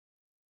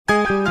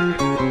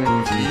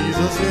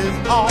Jesus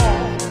is all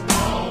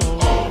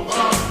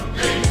over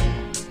me,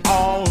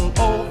 all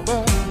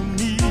over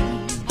me,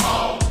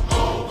 all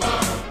over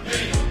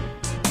me,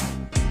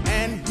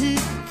 and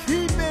He's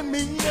keeping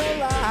me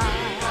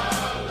alive,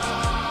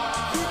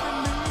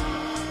 keeping me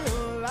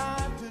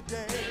alive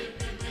today.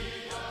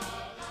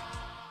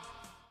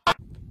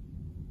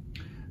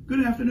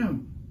 Good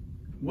afternoon.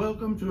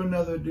 Welcome to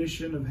another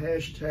edition of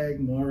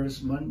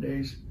 #Morris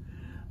Mondays.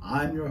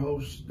 I'm your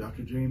host,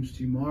 Dr. James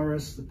T.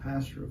 Morris, the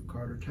pastor of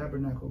Carter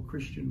Tabernacle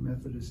Christian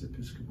Methodist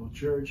Episcopal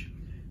Church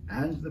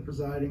and the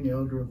presiding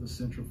elder of the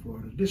Central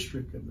Florida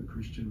District of the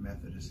Christian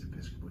Methodist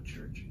Episcopal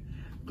Church.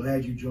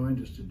 Glad you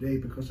joined us today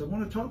because I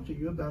want to talk to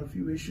you about a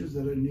few issues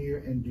that are near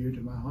and dear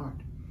to my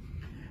heart.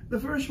 The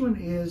first one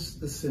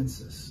is the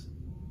census.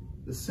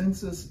 The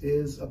census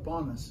is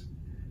upon us.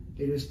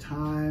 It is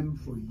time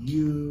for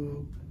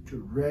you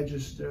to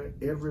register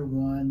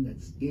everyone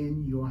that's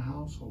in your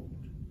household.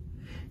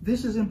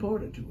 This is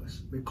important to us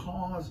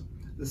because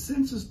the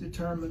census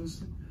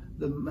determines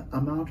the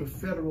amount of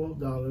federal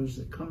dollars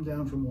that come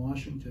down from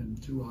Washington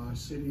to our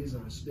cities,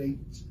 our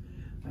states,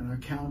 and our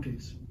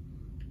counties.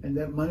 And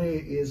that money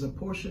is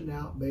apportioned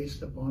out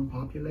based upon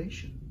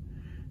population.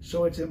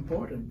 So it's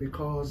important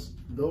because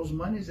those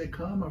monies that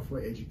come are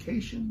for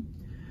education,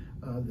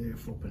 they're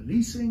for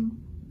policing,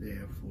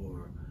 they're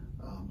for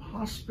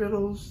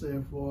hospitals,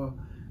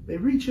 they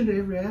reach into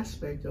every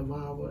aspect of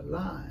our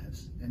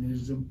lives, and it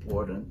is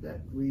important that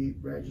we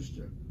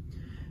register.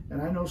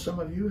 And I know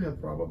some of you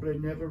have probably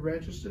never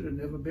registered or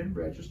never been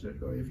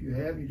registered, or if you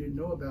have, you didn't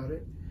know about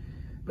it.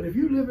 But if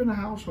you live in a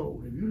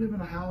household, if you live in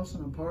a house,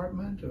 an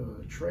apartment, or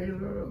a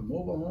trailer, a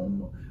mobile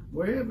home,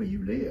 wherever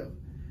you live,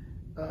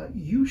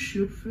 you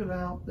should fill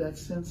out that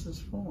census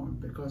form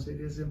because it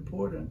is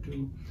important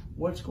to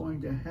what's going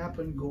to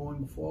happen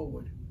going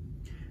forward.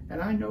 And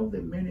I know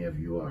that many of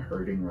you are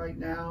hurting right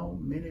now.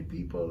 Many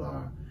people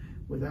are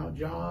without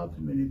jobs.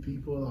 Many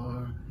people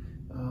are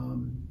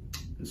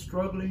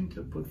struggling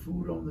to put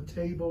food on the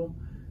table.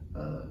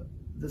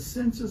 The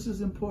census is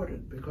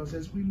important because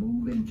as we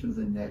move into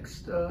the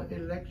next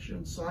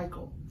election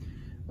cycle,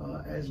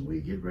 as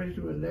we get ready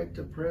to elect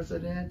a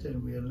president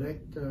and we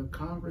elect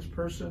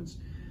congresspersons,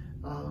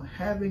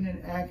 having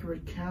an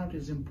accurate count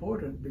is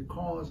important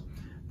because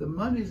the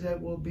monies that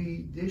will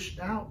be dished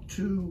out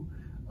to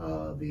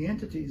the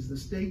entities, the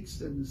states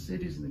and the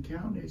cities and the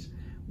counties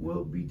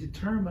will be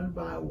determined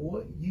by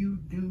what you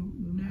do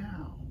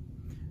now.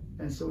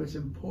 And so it's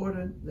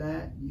important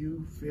that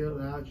you fill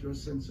out your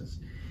census.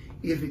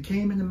 If it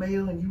came in the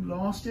mail and you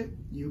lost it,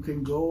 you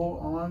can go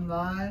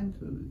online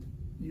to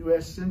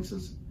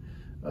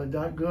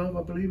uscensus.gov,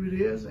 I believe it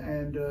is,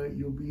 and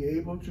you'll be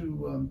able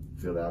to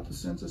fill out the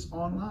census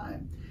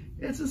online.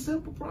 It's a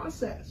simple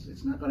process.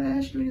 It's not going to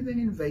ask you anything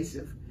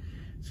invasive.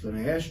 It's going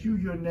to ask you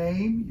your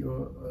name,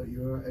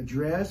 your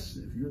address,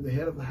 if you're the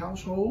head of the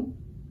household.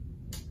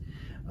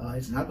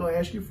 It's not going to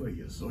ask you for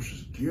your social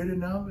security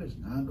number. It's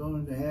not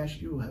going to ask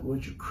you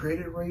what your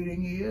credit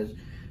rating is.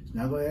 It's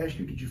not going to ask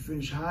you, did you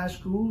finish high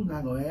school? It's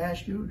not going to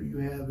ask you, do you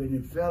have any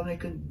felony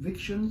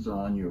convictions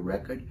on your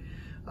record?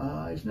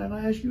 It's not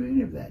going to ask you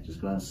any of that. It's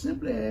just going to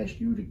simply ask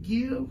you to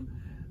give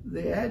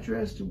the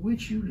address to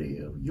which you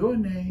live, your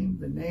name,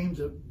 the names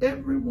of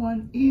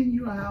everyone in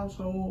your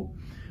household,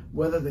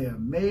 whether they're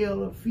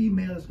male or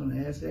female. It's going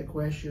to ask that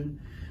question.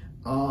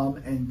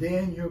 And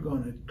then you're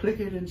going to click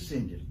it and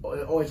send it.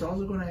 Or it's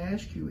also going to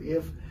ask you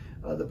if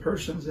the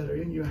persons that are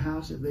in your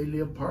house, if they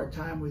live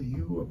part-time with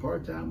you or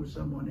part-time with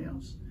someone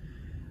else.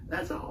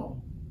 That's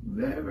all.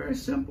 Very, very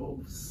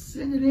simple.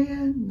 Send it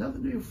in.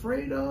 Nothing to be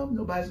afraid of.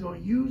 Nobody's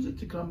going to use it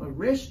to come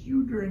arrest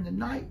you during the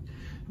night.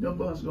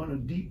 Nobody's going to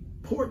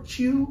deport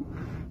you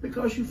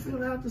because you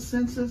filled out the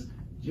census.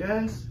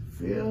 Just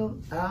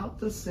fill out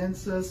the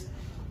census.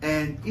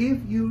 And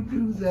if you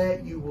do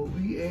that, you will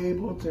be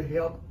able to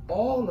help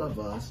all of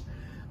us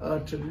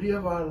to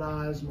live our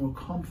lives more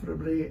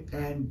comfortably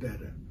and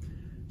better.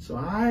 So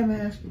I'm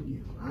asking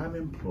you, I'm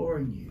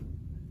imploring you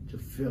to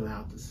fill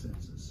out the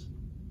census.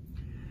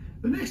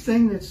 The next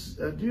thing that's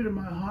dear to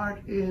my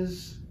heart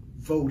is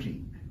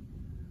voting.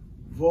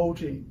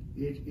 Voting.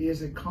 It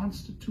is a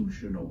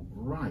constitutional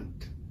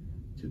right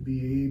to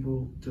be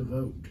able to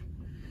vote.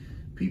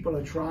 People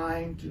are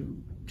trying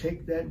to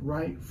take that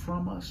right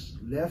from us,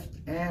 left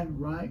and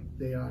right.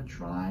 They are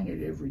trying at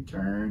every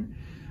turn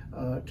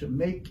to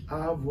make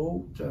our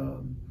vote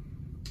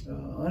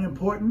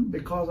unimportant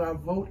because our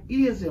vote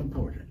is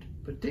important,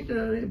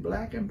 particularly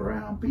black and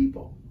brown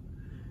people.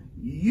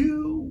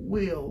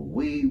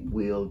 We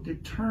will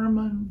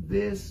determine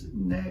this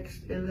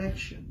next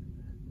election.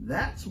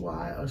 That's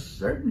why a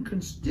certain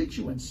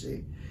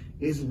constituency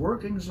is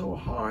working so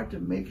hard to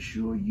make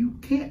sure you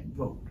can't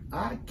vote,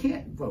 I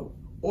can't vote,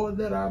 or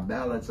that our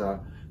ballots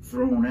are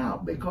thrown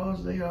out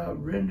because they are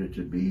rendered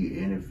to be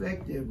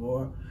ineffective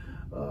or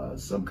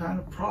some kind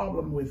of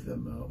problem with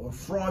them or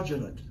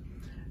fraudulent.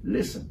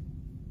 Listen,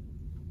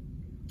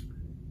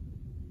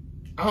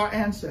 our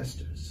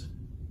ancestors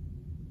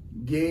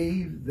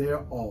gave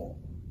their all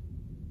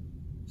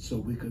so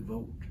we could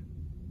vote.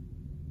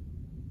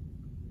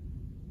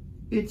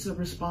 It's a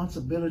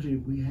responsibility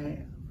we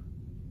have.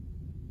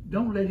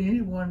 Don't let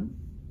anyone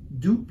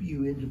dupe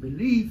you into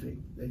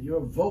believing that your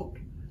vote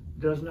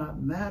does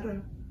not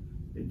matter,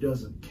 it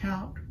doesn't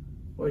count,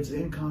 or it's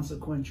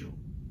inconsequential.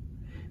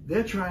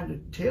 They're trying to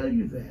tell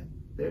you that.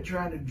 They're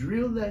trying to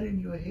drill that in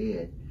your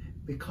head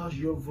because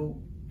your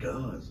vote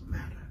does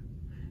matter.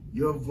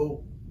 Your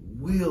vote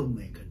will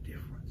make a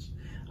difference.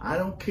 I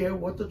don't care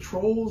what the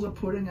trolls are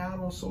putting out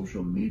on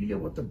social media,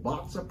 what the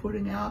bots are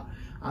putting out.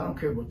 I don't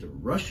care what the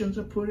Russians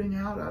are putting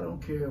out. I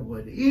don't care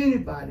what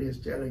anybody is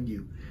telling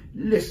you.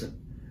 Listen,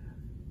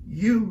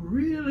 you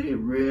really,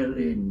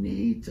 really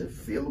need to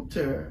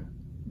filter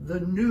the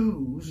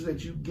news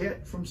that you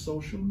get from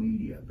social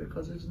media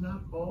because it's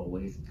not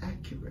always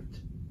accurate.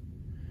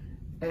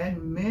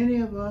 And many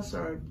of us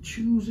are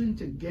choosing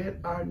to get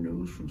our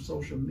news from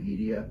social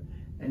media,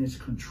 and it's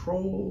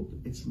controlled,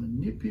 it's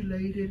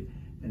manipulated,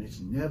 and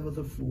it's never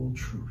the full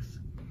truth.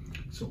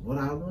 So what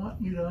I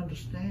want you to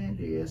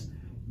understand is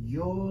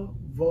your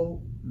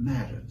vote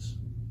matters.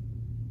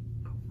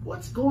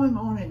 What's going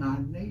on in our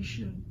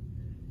nation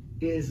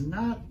is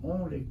not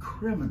only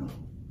criminal,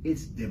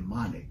 it's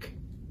demonic.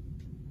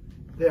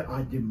 There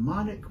are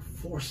demonic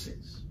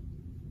forces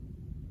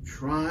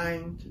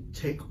trying to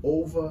take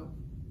over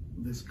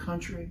this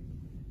country,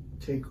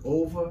 take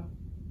over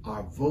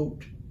our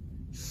vote,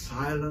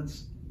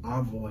 silence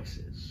our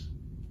voices.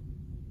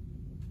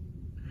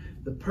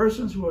 The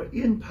persons who are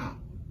in power,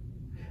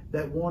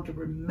 that want to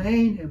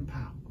remain in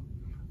power,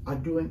 are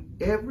doing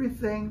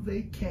everything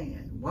they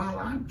can. While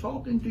I'm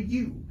talking to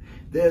you,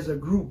 there's a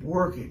group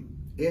working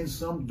in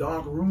some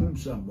dark room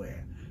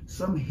somewhere,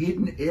 some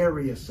hidden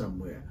area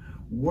somewhere,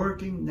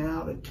 working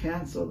now to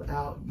cancel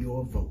out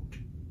your vote.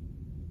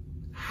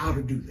 How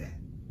to do that?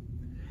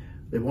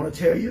 They want to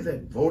tell you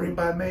that voting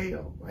by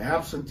mail,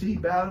 absentee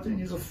balloting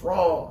is a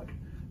fraud.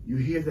 You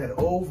hear that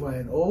over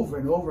and over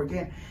and over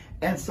again.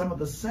 And some of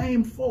the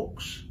same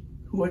folks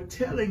who are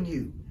telling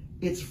you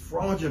it's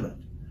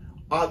fraudulent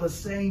are the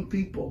same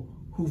people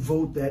who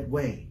vote that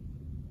way.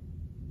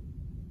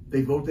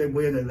 They vote that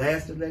way in the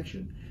last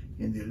election,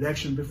 in the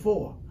election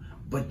before.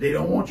 But they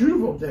don't want you to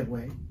vote that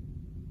way.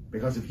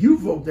 Because if you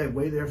vote that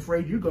way, they're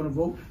afraid you're going to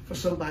vote for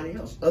somebody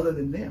else other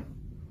than them.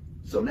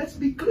 So let's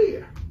be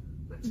clear.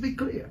 Let's be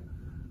clear.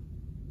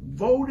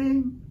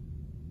 Voting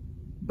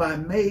by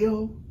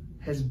mail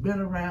has been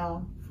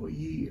around for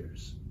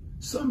years.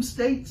 Some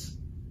states,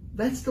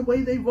 that's the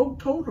way they vote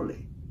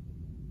totally.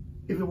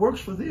 If it works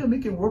for them,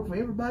 it can work for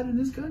everybody in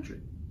this country.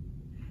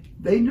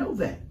 They know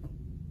that.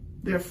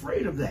 They're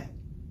afraid of that.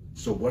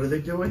 So what are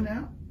they doing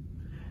now?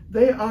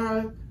 They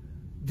are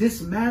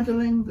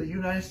dismantling the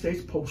United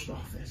States Post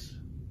Office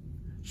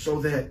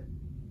so that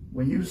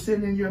when you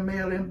send in your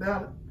mail-in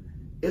ballot,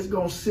 it's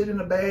going to sit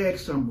in a bag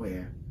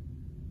somewhere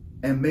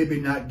and maybe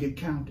not get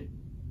counted.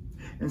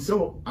 And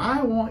so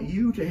I want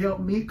you to help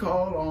me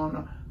call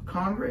on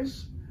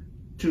Congress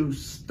to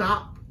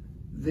stop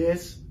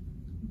this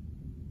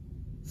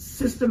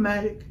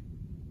systematic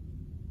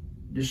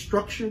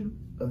destruction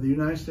of the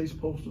United States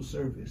Postal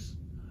Service.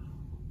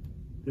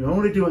 They're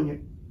only doing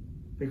it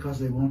because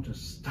they want to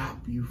stop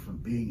you from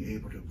being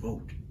able to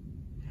vote.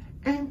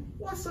 And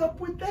what's up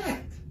with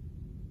that?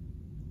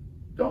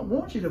 Don't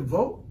want you to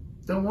vote.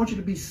 Don't want you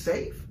to be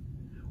safe.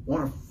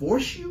 Want to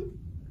force you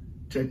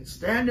to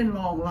stand in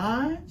long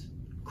lines,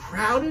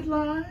 crowded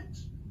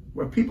lines,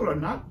 where people are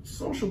not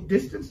social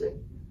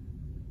distancing.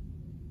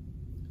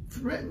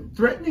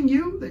 Threatening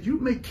you that you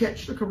may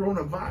catch the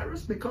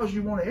coronavirus because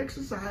you want to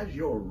exercise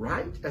your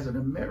right as an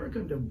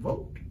American to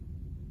vote.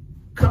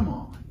 Come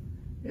on.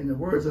 In the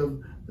words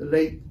of the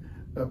late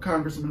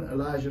Congressman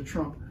Elijah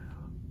Trump,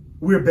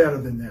 we're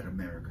better than that,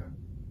 America.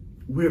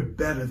 We're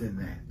better than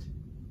that.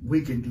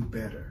 We can do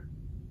better.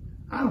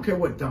 I don't care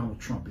what Donald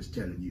Trump is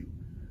telling you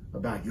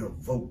about your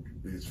vote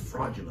is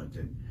fraudulent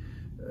and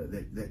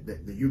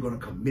that you're going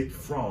to commit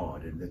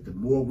fraud, and that the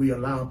more we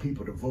allow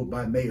people to vote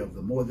by mail,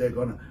 the more they're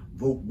going to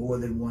vote more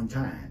than one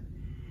time.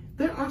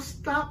 There are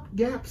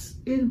stopgaps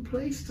in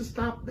place to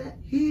stop that.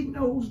 He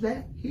knows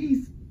that.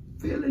 He's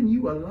filling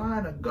you a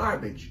line of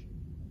garbage,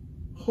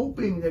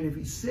 hoping that if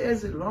he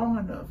says it long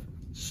enough,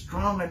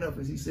 strong enough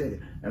as he said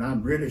it, and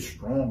I'm really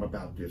strong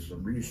about this,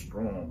 I'm really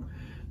strong.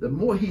 The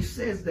more he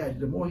says that,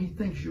 the more he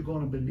thinks you're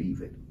going to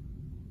believe it.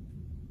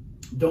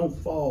 Don't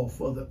fall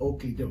for the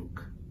okie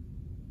doke.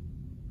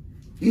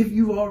 If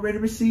you've already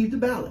received the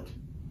ballot,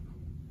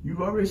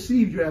 you've already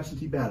received your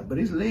absentee ballot, but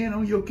it's laying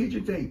on your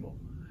kitchen table.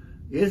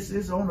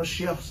 It's on a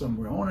shelf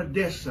somewhere, on a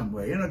desk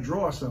somewhere, in a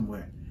drawer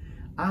somewhere.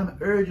 I'm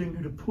urging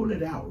you to pull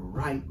it out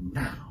right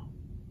now.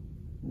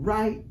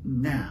 Right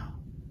now.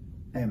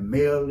 And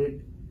mail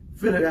it,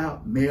 fill it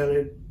out, mail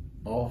it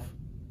off,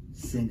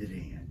 send it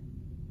in.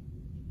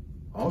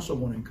 I also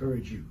want to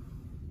encourage you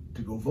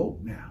to go vote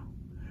now.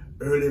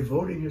 Early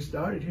voting has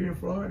started here in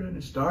Florida and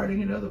it's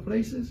starting in other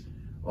places.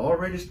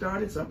 Already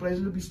started. Some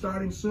places will be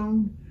starting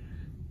soon.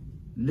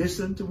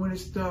 Listen to when it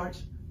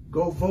starts.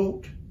 Go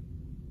vote.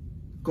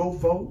 Go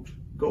vote.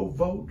 Go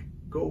vote.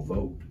 Go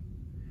vote.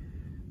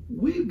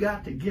 We've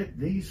got to get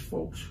these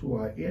folks who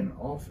are in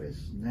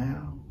office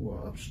now, who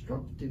are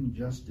obstructing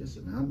justice,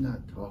 and I'm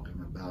not talking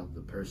about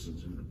the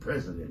persons who the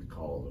president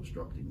called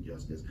obstructing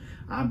justice.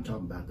 I'm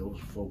talking about those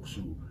folks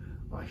who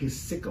are his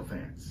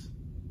sycophants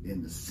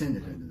in the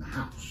Senate and in the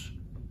House.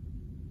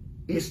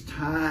 It's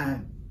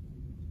time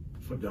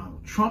for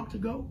Donald Trump to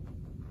go.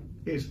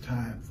 It's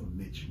time for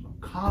Mitch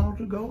McConnell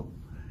to go.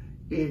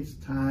 It's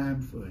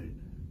time for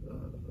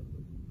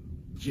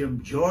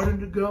Jim Jordan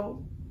to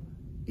go.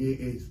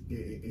 It's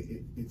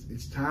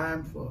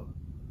time for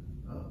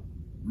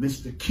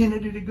Mr.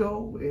 Kennedy to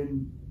go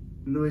in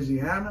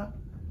Louisiana.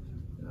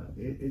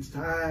 It's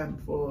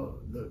time for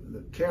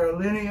the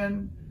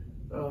Carolinian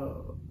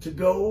to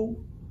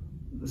go,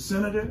 the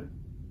senator.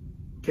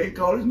 Can't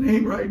call his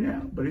name right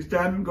now, but it's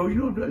time to go. You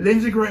know,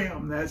 Lindsey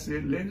Graham, that's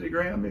it. Lindsey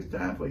Graham, it's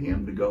time for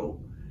him to go.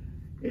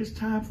 It's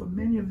time for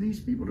many of these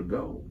people to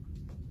go.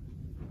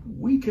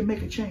 We can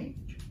make a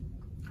change.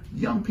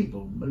 Young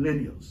people,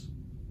 millennials,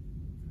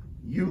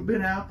 you've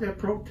been out there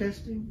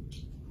protesting.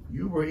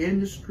 You were in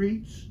the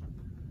streets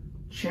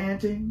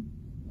chanting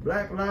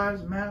Black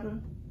Lives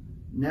Matter.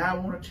 Now I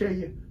want to tell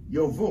you,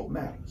 your vote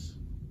matters.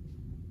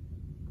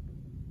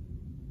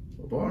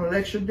 On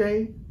election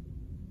day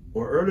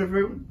or early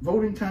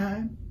voting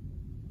time,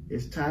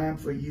 it's time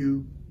for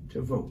you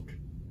to vote.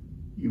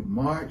 You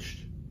marched,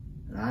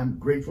 and I'm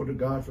grateful to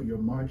God for your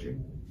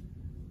marching.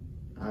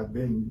 I've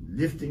been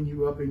lifting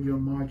you up in your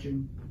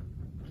marching.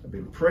 I've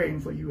been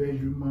praying for you as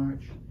you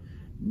march.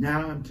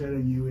 Now I'm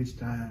telling you it's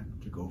time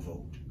to go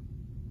vote.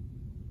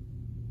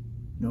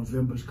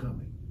 November's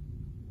coming.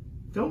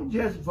 Don't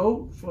just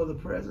vote for the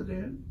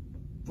president.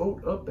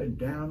 Vote up and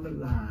down the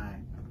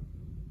line.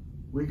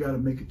 We got to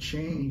make a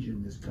change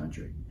in this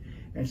country.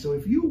 And so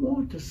if you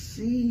want to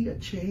see a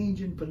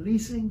change in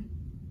policing,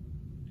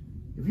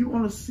 if you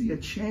want to see a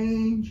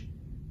change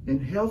in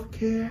health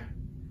care,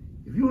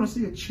 if you want to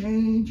see a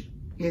change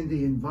in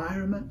the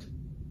environment,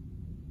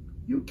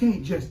 you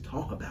can't just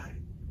talk about it.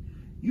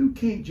 You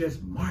can't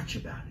just march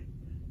about it.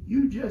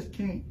 You just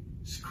can't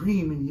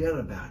scream and yell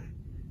about it.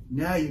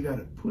 Now you got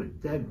to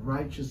put that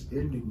righteous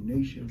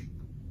indignation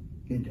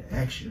into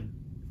action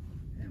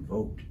and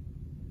vote.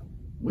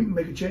 We can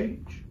make a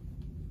change.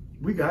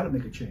 We got to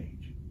make a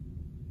change.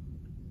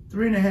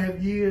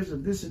 3.5 years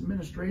of this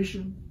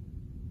administration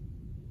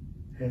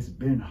has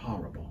been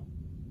horrible.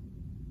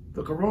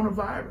 The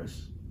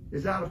coronavirus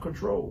is out of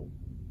control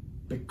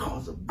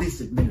because of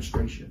this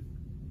administration.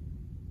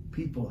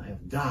 People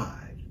have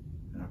died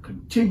and are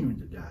continuing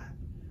to die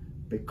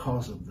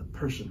because of the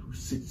person who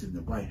sits in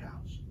the White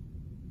House.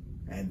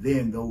 And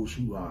then those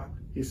who are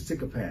his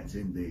sycophants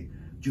in the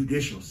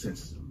judicial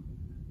system.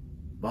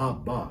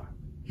 Bob Barr,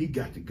 he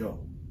got to go.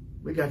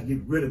 We got to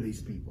get rid of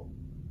these people.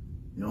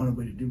 The only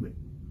way to do it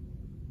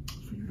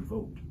is for you to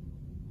vote.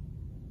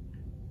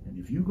 And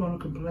if you're going to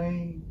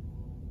complain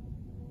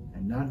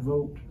and not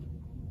vote,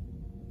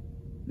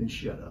 then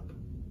shut up.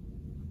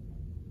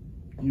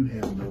 You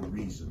have no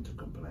reason to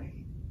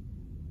complain.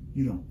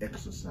 You don't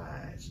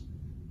exercise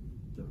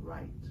the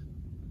right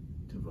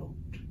to vote.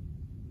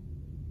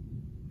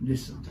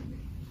 Listen to me.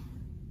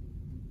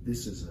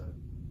 This is a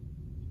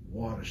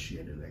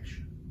watershed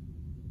election.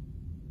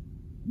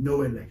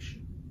 No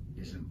election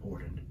is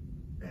important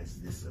as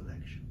this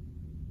election.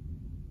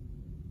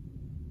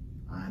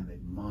 I'm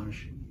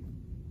admonishing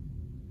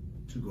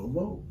you to go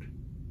vote.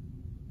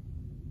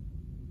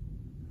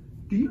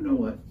 Do you know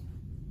what?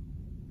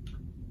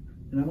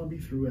 And I'm going to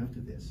be through after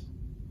this.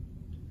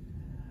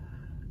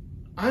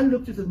 I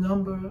looked at the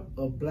number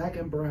of black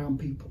and brown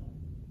people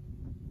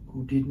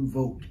who didn't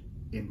vote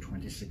in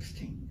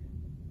 2016.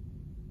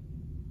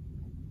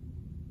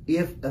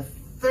 If a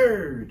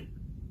third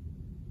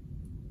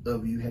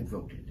of you had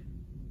voted,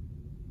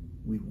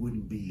 we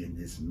wouldn't be in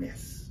this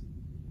mess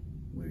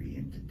we're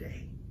in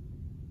today.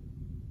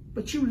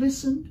 But you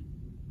listened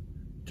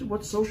to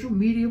what social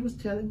media was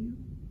telling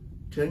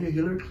you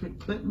Hillary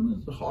Clinton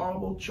is a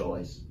horrible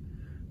choice.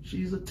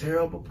 She's a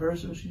terrible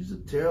person. She's a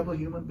terrible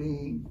human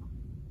being.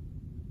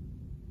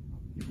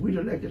 If we'd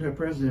elected her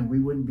president, we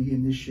wouldn't be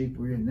in this shape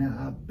we're in now.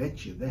 I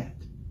bet you that,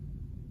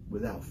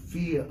 without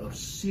fear of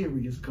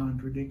serious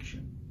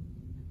contradiction.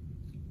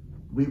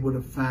 We would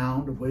have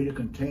found a way to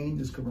contain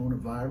this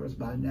coronavirus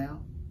by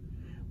now.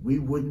 We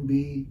wouldn't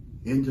be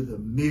into the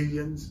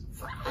millions,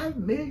 5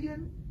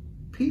 million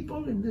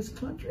people in this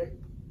country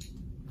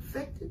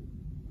affected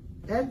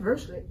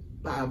adversely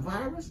by a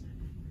virus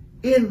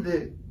in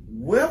the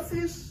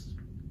wealthiest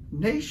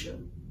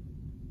nation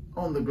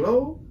on the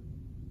globe,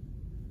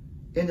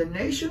 in the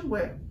nation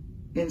where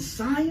in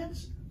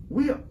science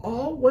we are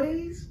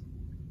always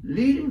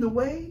leading the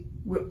way,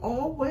 we're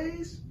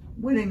always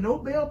winning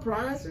Nobel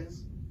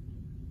Prizes,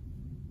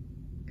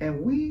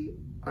 and we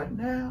are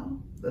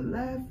now the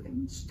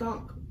laughing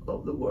stock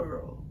of the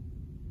world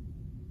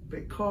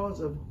because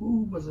of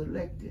who was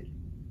elected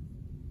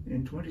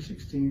in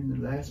 2016,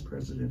 the last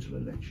presidential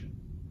election.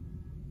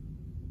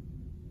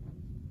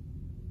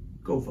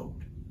 Go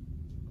vote.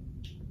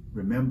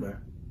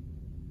 Remember,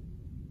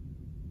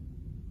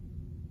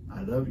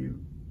 I love you,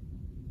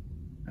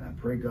 And I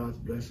pray God's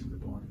blessings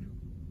upon you.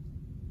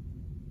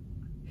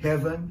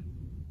 Heaven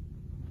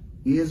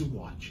is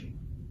watching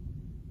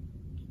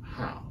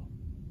how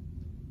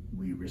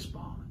we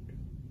respond.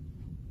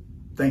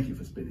 Thank you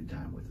for spending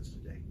time with us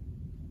today.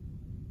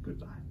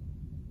 Goodbye.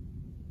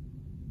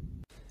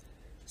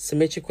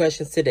 Submit your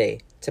questions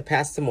today to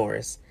Pastor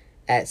Morris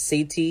at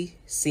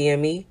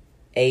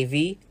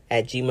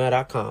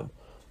ctcmeav@gmail.com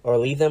or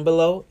leave them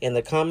below in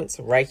the comments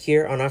right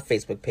here on our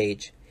Facebook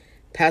page.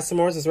 Pastor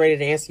Morris is ready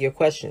to answer your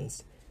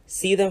questions.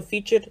 See them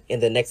featured in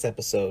the next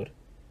episode.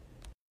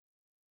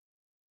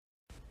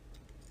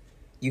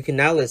 You can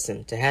now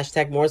listen to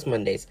 #Morris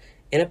Mondays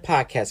in a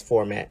podcast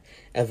format,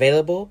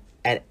 available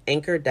at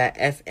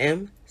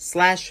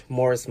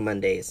anchor.fm/Morris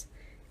Mondays,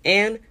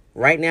 and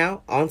right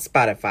now on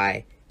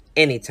Spotify,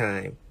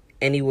 anytime,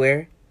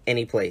 anywhere,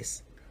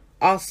 anyplace.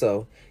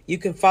 Also, you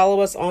can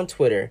follow us on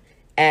Twitter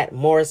at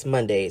Morris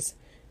Mondays.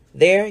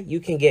 There, you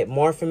can get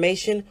more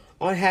information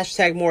on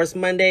 #Morris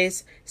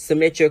Mondays,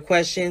 submit your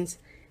questions,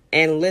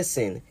 and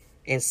listen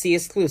and see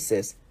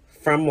exclusives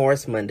from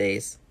Morris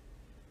Mondays.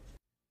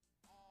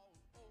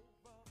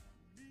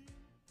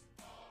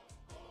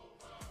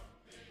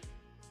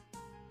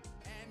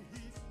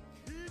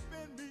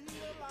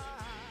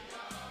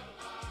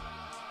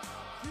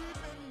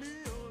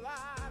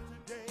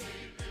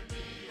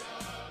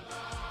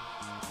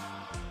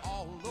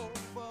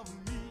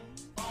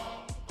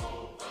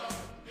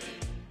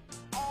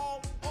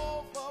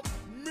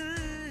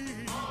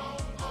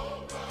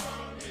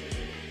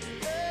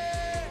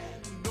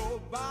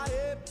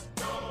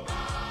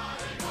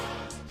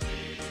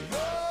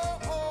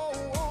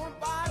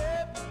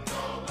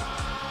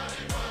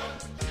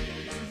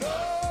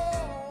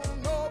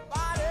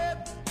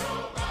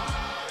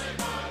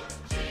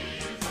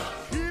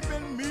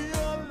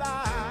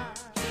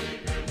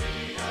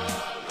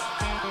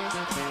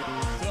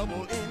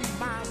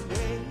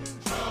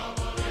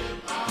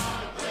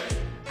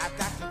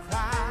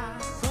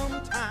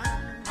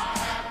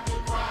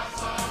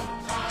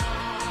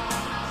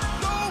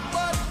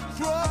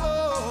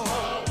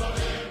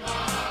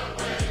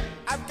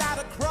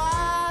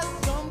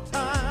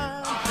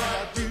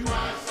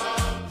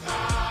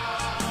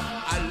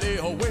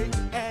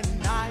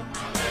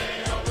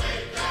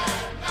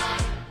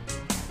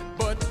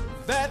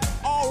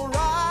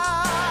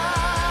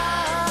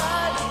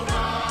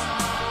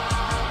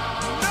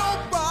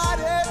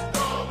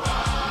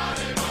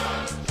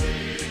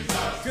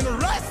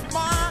 Rest